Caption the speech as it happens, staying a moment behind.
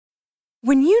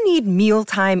When you need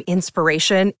mealtime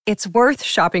inspiration, it's worth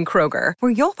shopping Kroger,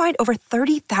 where you'll find over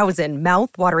 30,000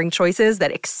 mouth-watering choices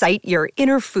that excite your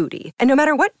inner foodie. And no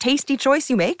matter what tasty choice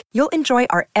you make, you'll enjoy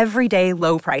our everyday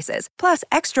low prices, plus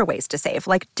extra ways to save,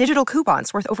 like digital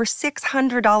coupons worth over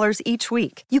 $600 each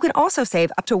week. You can also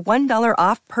save up to $1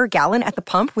 off per gallon at the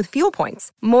pump with fuel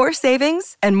points. More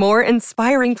savings and more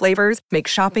inspiring flavors make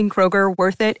shopping Kroger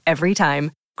worth it every time.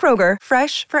 Kroger,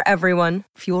 fresh for everyone.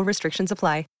 Fuel restrictions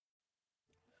apply.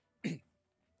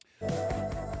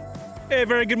 Hey,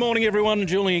 very good morning, everyone.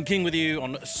 Julian King with you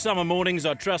on summer mornings.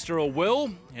 I trust you're all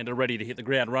well and are ready to hit the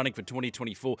ground running for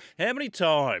 2024. How many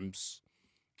times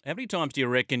do you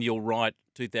reckon you'll write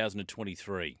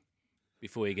 2023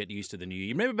 before you get used to the new year?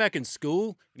 You remember back in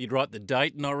school, you'd write the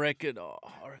date, and I reckon,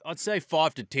 I'd say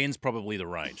 5 to 10 is probably the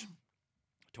range.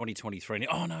 2023.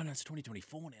 Oh, no, it's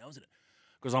 2024 now, isn't it?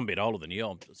 Because I'm a bit older than you.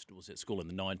 I was at school in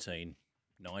the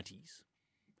 1990s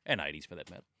and 80s for that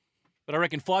matter. But I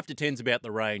reckon 5 to 10 is about the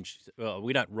range.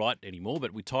 We don't write anymore,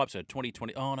 but we type, so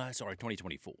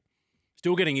 2024.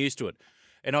 Still getting used to it.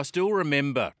 And I still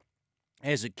remember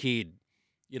as a kid,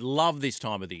 you love this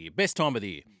time of the year, best time of the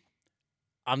year,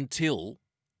 until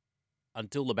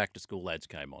the back-to-school ads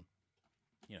came on.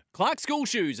 You know, Clark school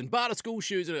shoes and Barter school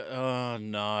shoes. Oh,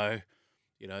 no.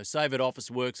 You know, Save It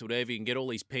Office Works or whatever. You can get all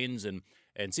these pens and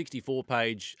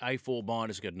 64-page A4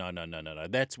 binders. Go, no.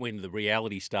 That's when the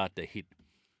reality start to hit.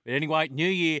 But anyway, new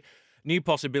year, new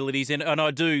possibilities, and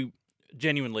I do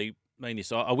genuinely mean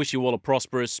this. I wish you all a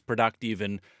prosperous, productive,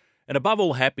 and above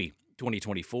all, happy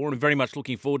 2024. And I'm very much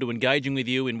looking forward to engaging with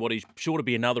you in what is sure to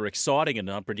be another exciting and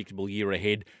unpredictable year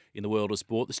ahead in the world of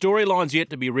sport. The storylines yet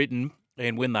to be written,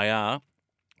 and when they are,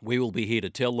 we will be here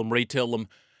to tell them, retell them,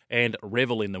 and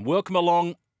revel in them. Welcome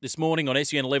along this morning on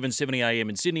SEN 1170 AM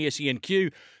in Sydney,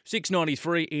 SENQ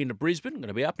 693 in Brisbane. I'm going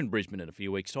to be up in Brisbane in a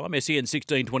few weeks' time. SEN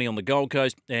 1620 on the Gold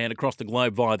Coast and across the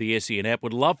globe via the SEN app.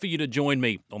 Would love for you to join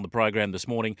me on the program this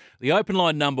morning. The open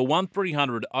line number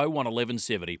 1300 01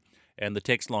 1170 and the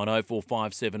text line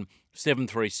 0457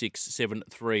 736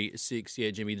 736. Yeah,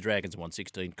 Jimmy, the Dragons won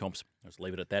 16 comps. Let's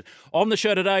leave it at that. On the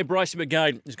show today, Bryce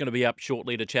McGain is going to be up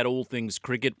shortly to chat all things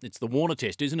cricket. It's the Warner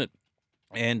Test, isn't it?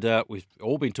 And we've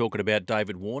all been talking about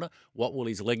David Warner. What will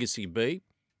his legacy be?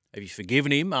 Have you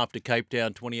forgiven him after Cape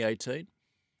Town 2018?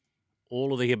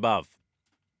 All of the above.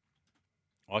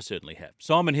 I certainly have.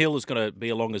 Simon Hill is going to be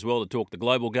along as well to talk the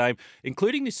global game,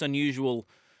 including this unusual,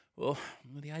 the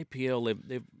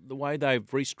APL, the way they've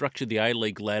restructured the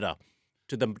A-League ladder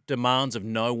to the demands of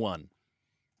no one.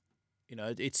 You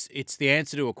know, it's the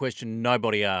answer to a question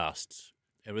nobody asked,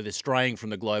 and they're straying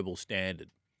from the global standard.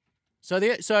 So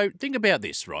think about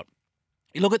this, right?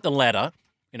 You look at the ladder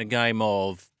in a game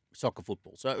of soccer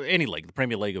football, so any league, the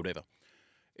Premier League or whatever.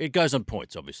 It goes on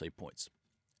points, obviously, points.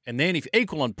 And then if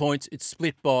equal on points, it's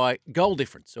split by goal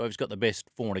difference, so whoever's got the best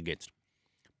for and against.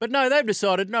 But no, they've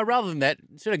decided, no, rather than that,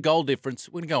 instead of goal difference,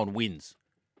 we're going to go on wins.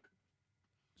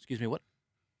 Excuse me, what?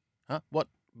 Huh? What?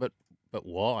 But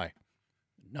why?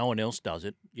 No one else does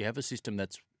it. You have a system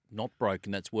that's not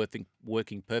broken, that's working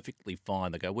perfectly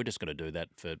fine. They go, we're just going to do that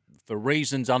for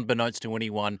reasons unbeknownst to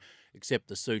anyone except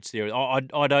the suits there.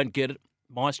 I don't get it.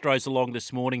 Maestro's along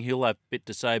this morning. He'll have a bit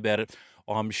to say about it,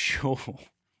 I'm sure.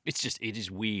 It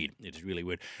is weird. It is really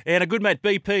weird. And a good mate,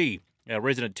 BP, our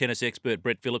resident tennis expert,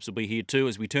 Brett Phillips, will be here too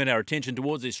as we turn our attention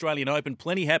towards the Australian Open.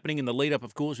 Plenty happening in the lead-up,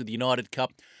 of course, with the United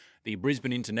Cup, the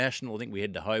Brisbane International. I think we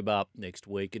head to Hobart next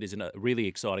week. It is a really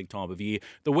exciting time of year.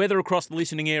 The weather across the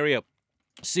listening area.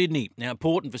 Sydney. Now,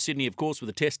 important for Sydney, of course, with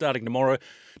the test starting tomorrow.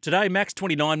 Today, max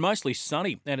 29, mostly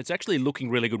sunny, and it's actually looking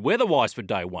really good weather-wise for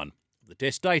day one. The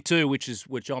test day two, which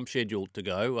I'm scheduled to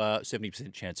go,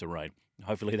 70% chance of rain.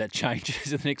 Hopefully that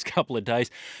changes in the next couple of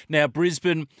days. Now,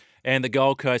 Brisbane and the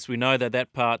Gold Coast, we know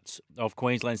that part of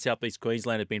Queensland, southeast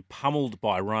Queensland, have been pummeled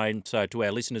by rain. So to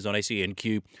our listeners on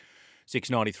SENQ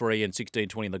 693 and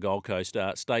 1620 on the Gold Coast,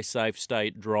 stay safe, stay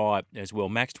dry as well.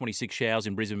 Max 26 showers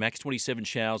in Brisbane, max 27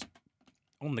 showers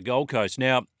on the Gold Coast.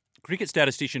 Now, cricket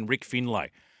statistician Rick Finlay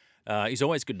is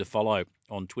always good to follow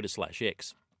on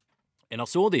Twitter/X. And I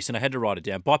saw this and I had to write it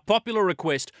down. By popular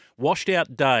request, washed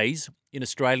out days in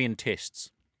Australian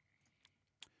tests.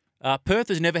 Perth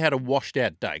has never had a washed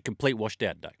out day, complete washed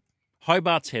out day.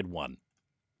 Hobart's had one.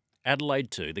 Adelaide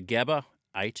 2, the Gabba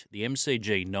 8, the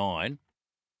MCG 9.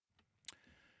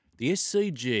 The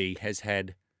SCG has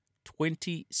had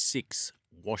 26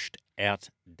 washed out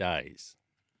days.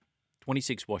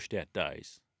 26 washed out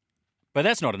days. But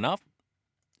that's not enough.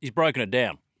 He's broken it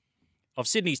down. Of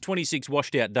Sydney's 26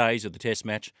 washed out days of the test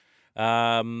match, 2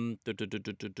 on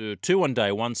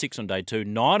day 1, 6 on day 2,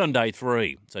 9 on day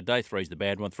 3. So day 3 is the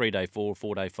bad one, 3 day 4,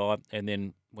 4 day 5, and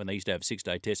then when they used to have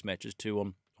 6-day test matches, 2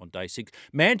 on day 6.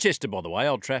 Manchester, by the way,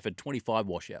 Old Trafford, 25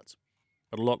 washouts,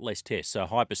 but a lot less tests, so a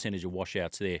high percentage of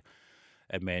washouts there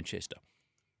at Manchester.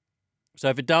 So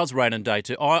if it does rain on day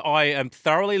 2, I am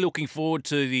thoroughly looking forward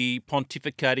to the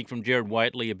pontificating from Gerard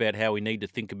Whateley about how we need to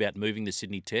think about moving the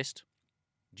Sydney Test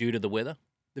due to the weather.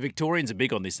 The Victorians are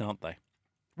big on this, aren't they?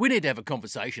 We need to have a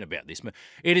conversation about this.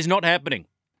 It is not happening.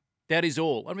 That is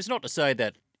all. I mean, it's not to say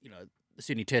that, the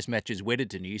Sydney Test match is wedded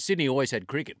to New Year. Sydney always had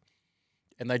cricket.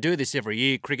 And they do this every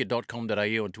year.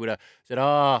 Cricket.com.au on Twitter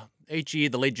said, each year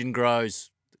the legend grows.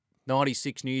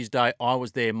 96 New Year's Day, I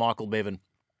was there, Michael Bevan.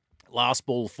 Last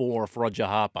ball 4 off Roger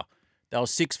Harper. They were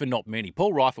 6 for not many.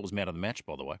 Paul Rifle was man of the match,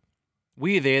 by the way. Were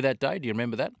you there that day? Do you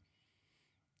remember that?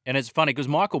 And it's funny because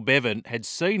Michael Bevan had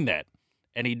seen that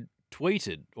and he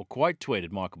tweeted, or quote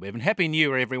tweeted Michael Bevan, Happy New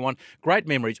Year, everyone. Great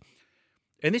memories.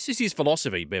 And this is his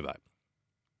philosophy, Bevo,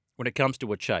 when it comes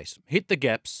to a chase. Hit the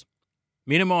gaps,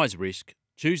 minimise risk,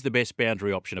 choose the best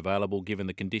boundary option available given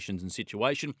the conditions and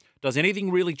situation. Does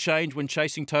anything really change when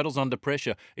chasing totals under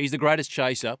pressure? He's the greatest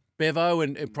chaser. Bevo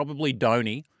and probably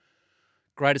Dhoni,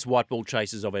 greatest white ball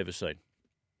chasers I've ever seen.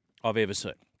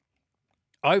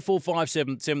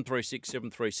 0457 736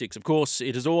 736. Of course,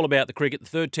 it is all about the cricket. The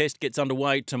third test gets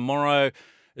underway tomorrow.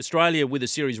 Australia with the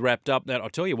series wrapped up. Now,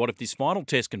 I'll tell you what, if this final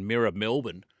test can mirror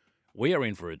Melbourne, we are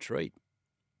in for a treat.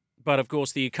 But, of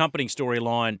course, the accompanying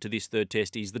storyline to this third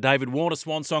test is the David Warner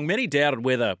swan song. Many doubted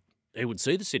whether he would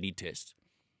see the Sydney test.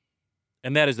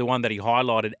 And that is the one that he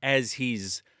highlighted as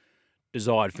his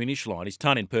desired finish line. His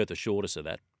ton in Perth assured us of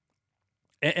that.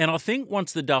 And I think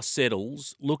once the dust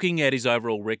settles, looking at his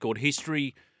overall record,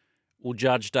 history will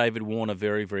judge David Warner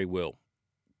very, very well.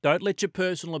 Don't let your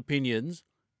personal opinions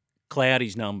cloud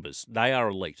his numbers. They are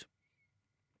elite.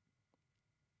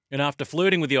 And after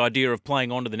flirting with the idea of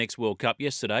playing on to the next World Cup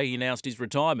yesterday, he announced his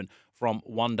retirement from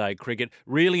one-day cricket.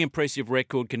 Really impressive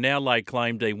record, can now lay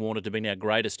claim, D. Warner, to being our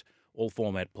greatest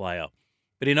all-format player.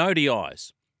 But in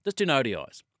ODIs, just in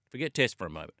ODIs, forget Test for a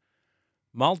moment,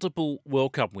 multiple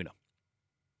World Cup winner.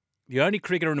 The only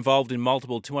cricketer involved in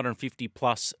multiple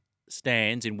 250-plus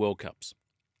stands in World Cups.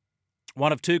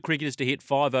 One of 2 cricketers to hit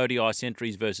 5 ODI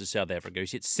centuries versus South Africa.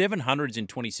 He's hit 700s in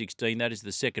 2016. That is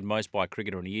the second most by a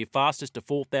cricketer in a year. Fastest to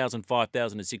 4,000,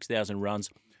 5,000 and 6,000 runs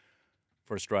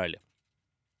for Australia.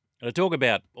 And I talk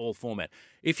about all format.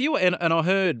 If you and I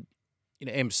heard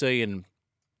MC and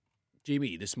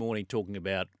Jimmy this morning talking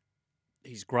about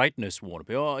his greatness, Warner.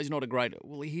 He's not a great.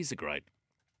 Well, he is a great.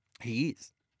 He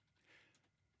is.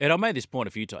 And I made this point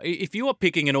a few times. If you are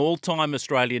picking an all-time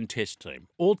Australian Test team,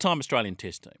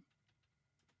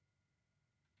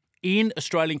 in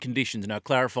Australian conditions, and I'll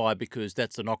clarify because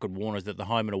that's the knock at Warner's that the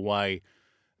home and away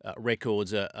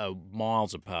records are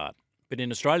miles apart. But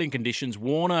in Australian conditions,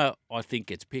 Warner, I think,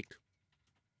 gets picked.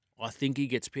 I think he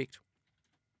gets picked.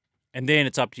 And then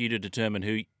it's up to you to determine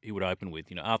who he would open with.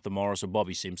 Arthur Morris or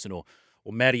Bobby Simpson or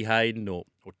Matty Hayden or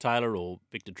Taylor or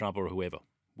Victor Trump or whoever,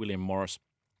 William Morris.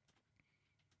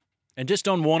 And just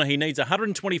on Warner, he needs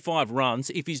 125 runs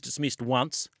if he's dismissed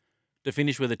once to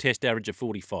finish with a test average of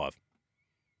 45.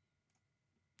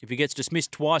 If he gets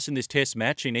dismissed twice in this test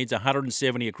match, he needs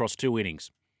 170 across 2 innings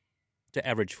to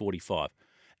average 45.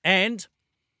 And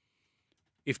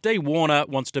if D. Warner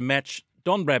wants to match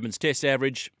Don Bradman's test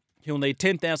average, he'll need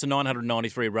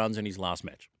 10,993 runs in his last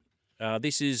match.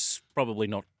 This is probably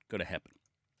not going to happen.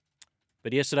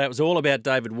 But yesterday it was all about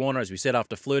David Warner, as we said,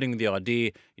 after flirting with the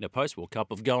idea in a post-World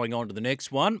Cup of going on to the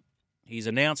next one. He's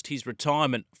announced his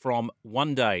retirement from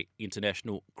one-day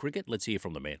international cricket. Let's hear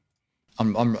from the man.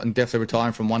 I'm definitely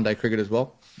retiring from one-day cricket as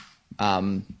well.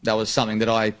 That was something that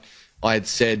I had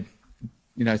said,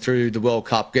 through the World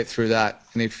Cup, get through that.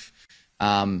 And if,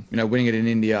 winning it in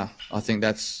India, I think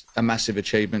that's a massive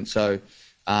achievement. So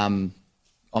I'll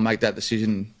make that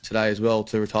decision today as well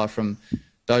to retire from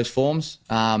those forms,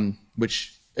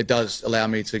 which it does allow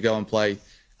me to go and play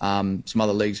some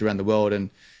other leagues around the world and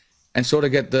sort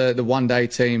of get the one-day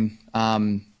team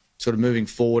sort of moving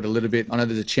forward a little bit. I know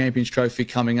there's a Champions Trophy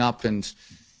coming up and,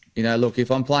 look, if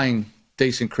I'm playing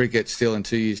decent cricket still in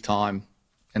 2 years' time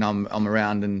and I'm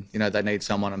around and, they need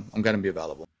someone, I'm going to be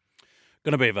available.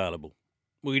 Going to be available.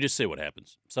 We'll just see what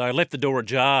happens. So I left the door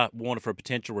ajar, Warner, for a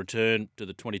potential return to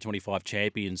the 2025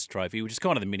 Champions Trophy, which is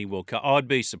kind of the mini World Cup. I'd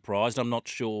be surprised. I'm not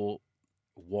sure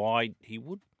why he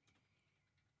would.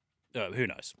 Who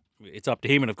knows? It's up to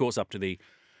him and, of course, up to the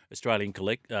Australian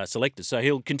selectors. So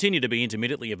he'll continue to be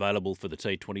intermittently available for the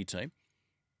T20 team.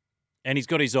 And he's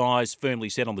got his eyes firmly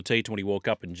set on the T20 World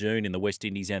Cup in June in the West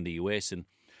Indies and the US. And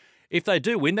If they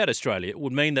do win that, Australia, it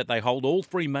would mean that they hold all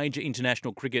 3 major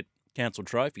International Cricket Council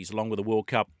trophies, along with the World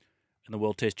Cup and the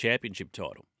World Test Championship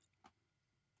title.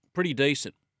 Pretty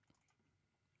decent.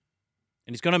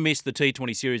 And he's going to miss the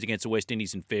T20 series against the West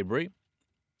Indies in February.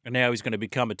 And now he's going to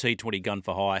become a T20 gun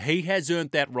for hire. He has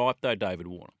earned that right, though, David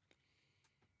Warner.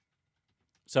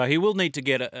 So he will need to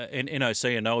get an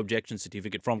NOC, a no objection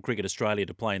certificate, from Cricket Australia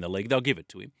to play in the league. They'll give it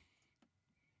to him.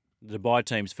 The Dubai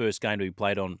team's first game to be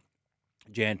played on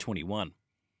Jan 21.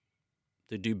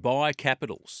 The Dubai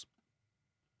Capitals.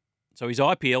 So his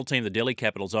IPL team, the Delhi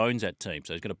Capitals, owns that team,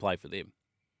 so he's going to play for them.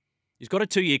 He's got a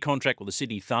 2-year contract with the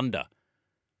Sydney Thunder.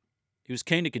 He was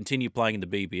keen to continue playing in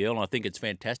the BBL, and I think it's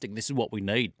fantastic. This is what we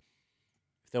need.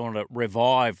 If they want to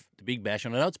revive the Big Bash,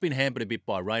 and I know it's been hampered a bit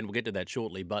by rain, we'll get to that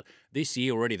shortly, but this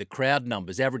year already the crowd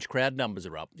numbers, average crowd numbers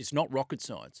are up. It's not rocket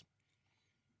science.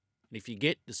 And if you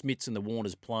get the Smiths and the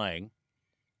Warners playing,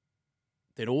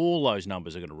 then all those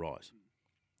numbers are going to rise.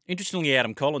 Interestingly,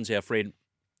 Adam Collins, our friend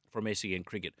from SEN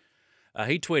Cricket,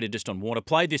 he tweeted just on Warner,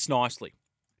 played this nicely.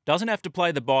 Doesn't have to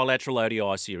play the bilateral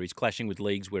ODI series, clashing with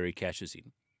leagues where he cashes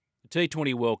in. The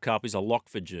T20 World Cup is a lock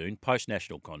for June,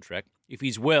 post-national contract. If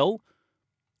he's well,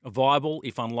 a viable,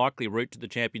 if unlikely, route to the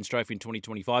Champions Trophy in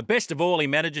 2025. Best of all, he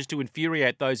manages to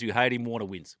infuriate those who hate him. Warner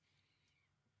wins.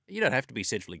 You don't have to be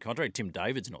centrally contracted. Tim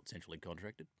David's not centrally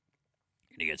contracted.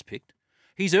 And he gets picked.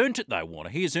 He's earned it, though, Warner.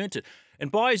 He has earned it.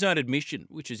 And by his own admission,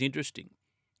 which is interesting,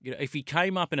 if he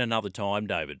came up in another time,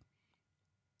 David,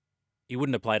 he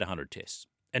wouldn't have played 100 tests.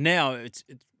 And now it's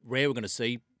rare we're going to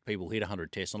see people hit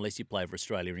 100 tests unless you play for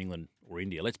Australia, England or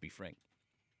India. Let's be frank.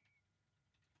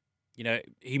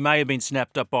 He may have been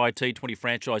snapped up by a T20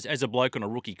 franchise as a bloke on a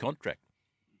rookie contract.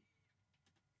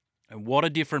 And what a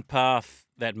different path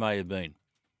that may have been.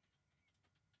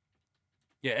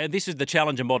 Yeah, and this is the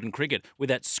challenge of modern cricket with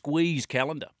that squeeze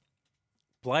calendar.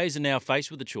 Players are now faced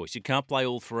with a choice. You can't play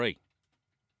all 3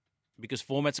 because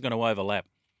formats are going to overlap.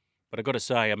 But I've got to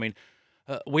say,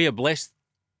 we are blessed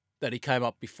that he came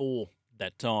up before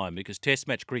that time, because Test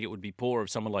match cricket would be poor if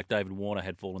someone like David Warner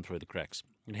had fallen through the cracks.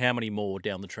 And how many more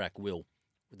down the track will,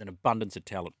 with an abundance of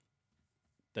talent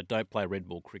that don't play red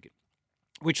ball cricket?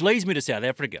 Which leads me to South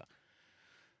Africa.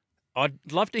 I'd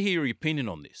love to hear your opinion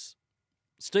on this.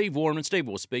 Steve Waugh, and Steve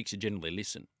Waugh speaks, you generally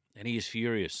listen, and he is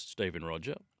furious, Stephen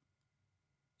Roger.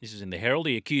 This is in the Herald.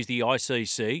 He accused the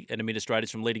ICC and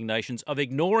administrators from leading nations of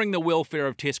ignoring the welfare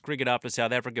of Test cricket after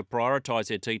South Africa prioritised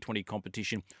their T20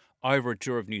 competition over a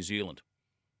tour of New Zealand.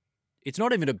 It's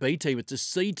not even a B team, it's a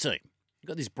C team. You've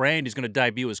got this Brand who's going to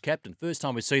debut as captain. First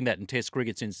time we've seen that in Test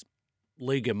cricket since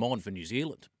Liga Mon for New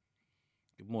Zealand.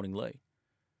 Good morning, Lee.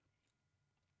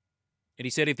 And he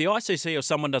said, if the ICC or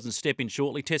someone doesn't step in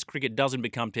shortly, Test cricket doesn't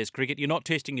become Test cricket. You're not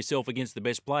testing yourself against the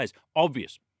best players.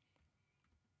 Obvious.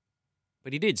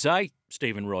 But he did say,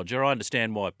 Stephen Roger, I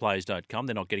understand why players don't come.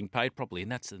 They're not getting paid properly,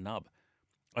 and that's the nub.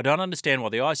 I don't understand why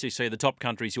the ICC, the top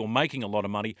countries who are making a lot of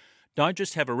money, don't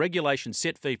just have a regulation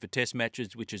set fee for Test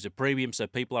matches, which is a premium, so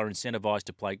people are incentivised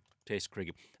to play Test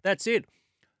cricket. That's it.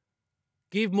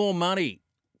 Give more money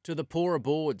to the poorer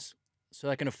boards so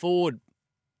they can afford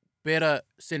better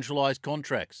centralised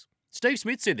contracts. Steve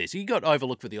Smith said this. He got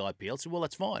overlooked for the IPL, so well,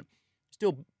 that's fine.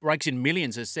 Still rakes in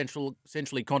millions as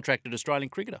centrally contracted Australian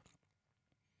cricketer.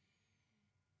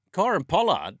 Kyron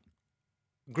Pollard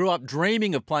grew up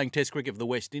dreaming of playing Test cricket for the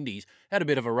West Indies, had a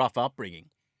bit of a rough upbringing,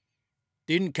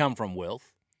 didn't come from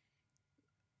wealth.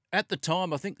 At the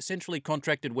time, I think the centrally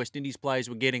contracted West Indies players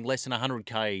were getting less than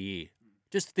 $100K a year.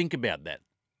 Just think about that.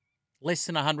 Less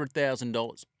than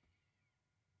 $100,000.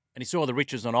 And he saw the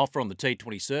riches on offer on the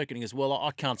T20 circuit and he goes, well,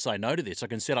 I can't say no to this. I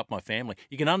can set up my family.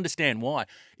 You can understand why.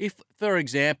 If, for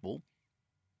example,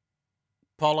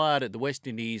 Pollard at the West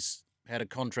Indies had a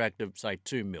contract of, say,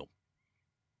 $2 million,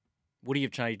 would he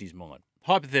have changed his mind?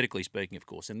 Hypothetically speaking, of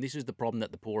course, and this is the problem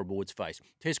that the poorer boards face.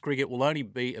 Test cricket will only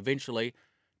be eventually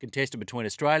contested between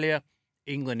Australia,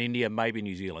 England, India, maybe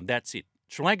New Zealand. That's it.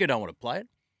 Sri Lanka don't want to play it.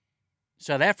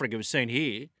 South Africa was seen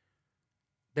here.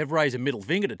 They've raised a middle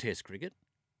finger to Test cricket,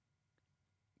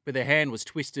 but their hand was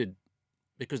twisted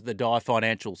because of the dire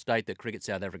financial state that Cricket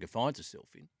South Africa finds itself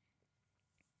in.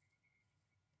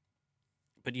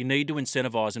 But you need to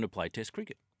incentivise them to play Test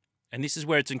cricket. And this is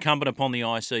where it's incumbent upon the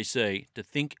ICC to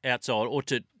think outside or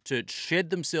to shed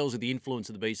themselves of the influence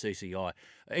of the BCCI.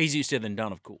 Easier said than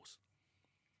done, of course.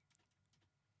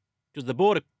 Because the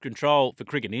Board of Control for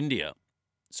Cricket in India,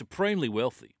 supremely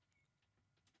wealthy,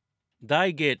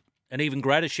 they get an even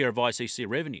greater share of ICC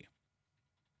revenue.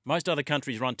 Most other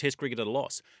countries run Test cricket at a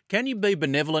loss. Can you be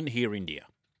benevolent here, India,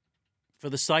 for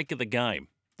the sake of the game,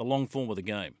 the long form of the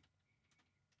game?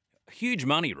 Huge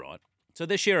money, right? So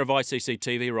their share of ICC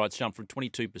TV rights jumped from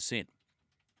 22%. It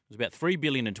was about $3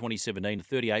 billion in 2017 to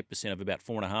 38% of about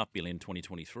 $4.5 billion in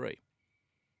 2023.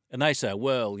 And they say,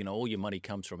 well, all your money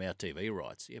comes from our TV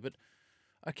rights. Yeah, but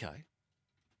okay.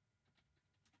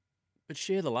 But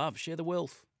share the love, share the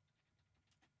wealth.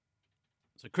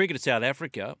 So Cricket at South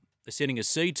Africa, they're sending a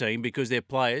C team because their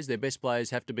best players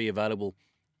have to be available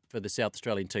for the South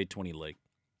Australian T20 League.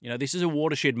 This is a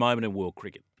watershed moment in world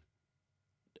cricket.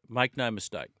 Make no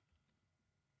mistake.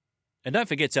 And don't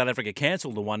forget, South Africa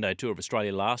cancelled the one-day tour of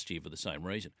Australia last year for the same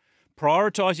reason.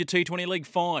 Prioritise your T20 League,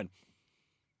 fine.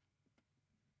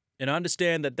 And I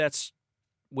understand that that's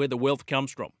where the wealth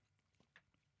comes from.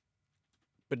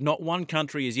 But not one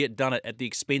country has yet done it at the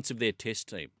expense of their test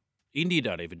team. India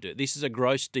don't even do it. This is a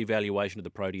gross devaluation of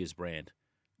the Proteas brand.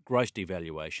 Gross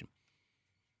devaluation.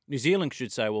 New Zealand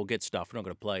should say, well, get stuff, we're not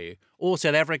going to play you. Or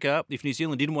South Africa, if New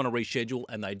Zealand didn't want to reschedule,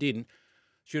 and they didn't,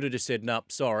 should have just said, no,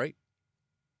 sorry.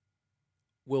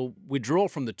 We'll withdraw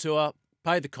from the tour,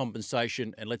 pay the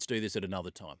compensation, and let's do this at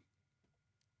another time.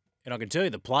 And I can tell you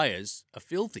the players are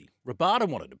filthy. Rabada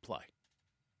wanted to play.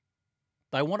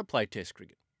 They want to play Test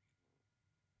cricket.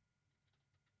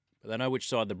 But they know which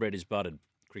side the bread is buttered.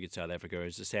 Cricket South Africa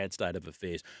is a sad state of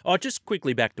affairs. Just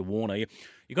quickly back to Warner. You're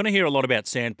going to hear a lot about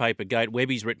Sandpaper Gate.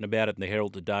 Webby's written about it in the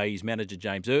Herald today. His manager,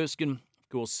 James Erskine, of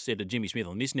course, said to Jimmy Smith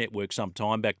on this network some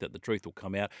time back that the truth will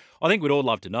come out. I think we'd all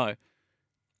love to know.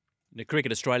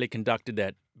 Cricket Australia conducted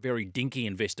that very dinky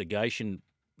investigation,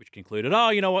 which concluded,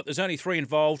 you know what, there's only 3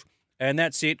 involved, and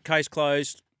that's it, case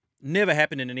closed. Never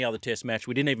happened in any other test match.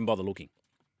 We didn't even bother looking.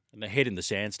 And the head in the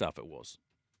sand stuff it was,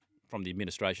 from the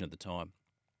administration at the time.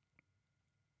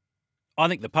 I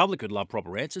think the public would love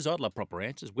proper answers. I'd love proper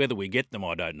answers. Whether we get them,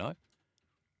 I don't know.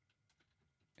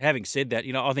 Having said that,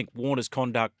 I think Warner's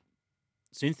conduct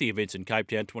since the events in Cape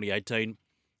Town 2018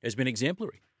 has been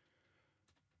exemplary.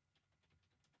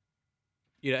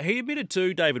 He admitted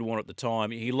to David Warner at the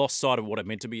time, he lost sight of what it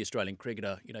meant to be an Australian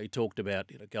cricketer. He talked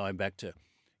about going back to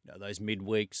those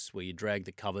midweeks where you drag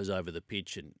the covers over the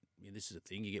pitch and this is a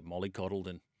thing, you get mollycoddled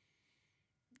and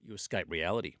you escape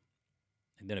reality.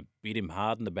 And then it bit him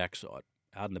hard in the backside.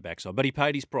 But he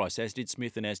paid his price, as did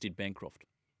Smith and as did Bancroft.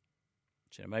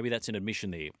 So maybe that's an admission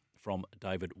there from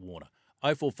David Warner.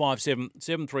 0457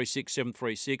 736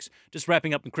 736. Just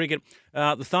wrapping up in cricket.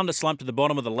 The Thunder slumped to the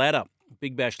bottom of the ladder.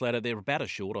 Big Bash ladder. They're about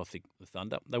as short, I think, the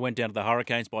Thunder. They went down to the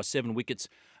Hurricanes by 7 wickets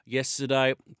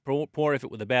yesterday. Poor effort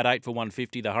with about 8 for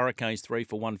 150. The Hurricanes 3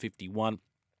 for 151.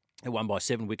 They won by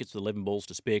 7 wickets with 11 balls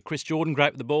to spare. Chris Jordan,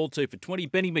 great with the ball, 2 for 20.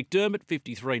 Benny McDermott,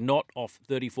 53 not off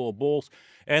 34 balls.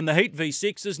 And the Heat v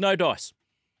Sixers, no dice.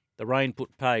 The rain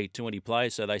put pay 20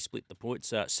 players, so they split the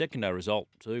points. Second result,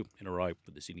 2 in a row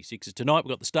for the Sydney Sixers. Tonight, we've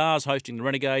got the Stars hosting the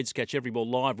Renegades. Catch every ball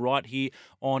live right here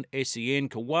on SEN.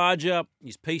 Khawaja,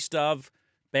 his peace dove,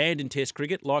 banned in Test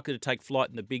cricket, likely to take flight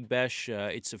in the Big Bash.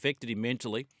 It's affected him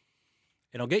mentally.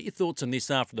 And I'll get your thoughts on this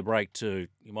after the break too.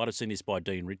 You might have seen this by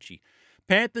Dean Ritchie.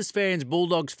 Panthers fans,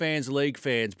 Bulldogs fans, League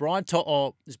fans, Brian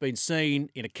To'o has been seen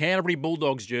in a Canterbury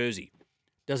Bulldogs jersey.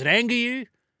 Does it anger you?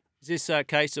 Is this a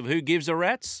case of who gives a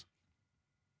rat's?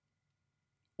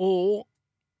 Or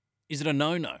is it a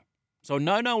no-no? So a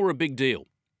no-no or a big deal?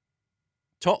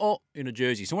 To'o in a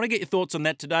jersey. So I want to get your thoughts on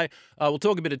that today. We'll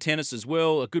talk a bit of tennis as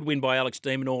well. A good win by Alex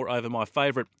de Minaur over my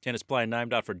favourite tennis player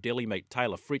named after a deli meat,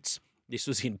 Taylor Fritz. This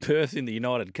was in Perth in the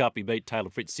United Cup. He beat Taylor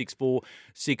Fritz 6-4,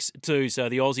 6-2. So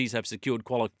the Aussies have secured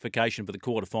qualification for the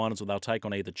quarterfinals where they'll take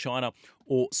on either China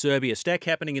or Serbia. Stack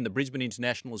happening in the Brisbane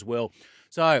International as well.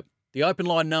 So the open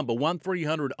line number,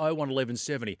 1300 01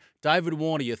 1170. David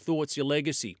Warner, your thoughts, your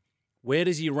legacy. Where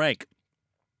does he rank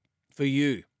for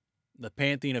you? The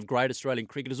pantheon of great Australian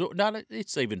cricketers. No,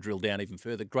 it's even drilled down even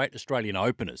further. Great Australian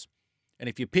openers. And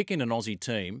if you're picking an Aussie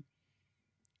team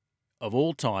of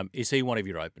all time, is he one of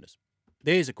your openers?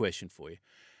 There's a question for you.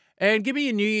 And give me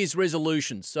your New Year's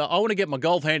resolutions. So I want to get my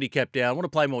golf handicap down. I want to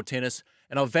play more tennis.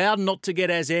 And I vowed not to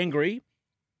get as angry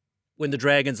when the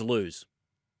Dragons lose.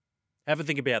 Have a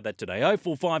think about that today.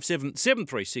 0457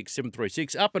 736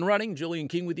 736. Up and running. Julian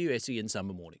King with you, SEN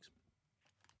Summer Mornings.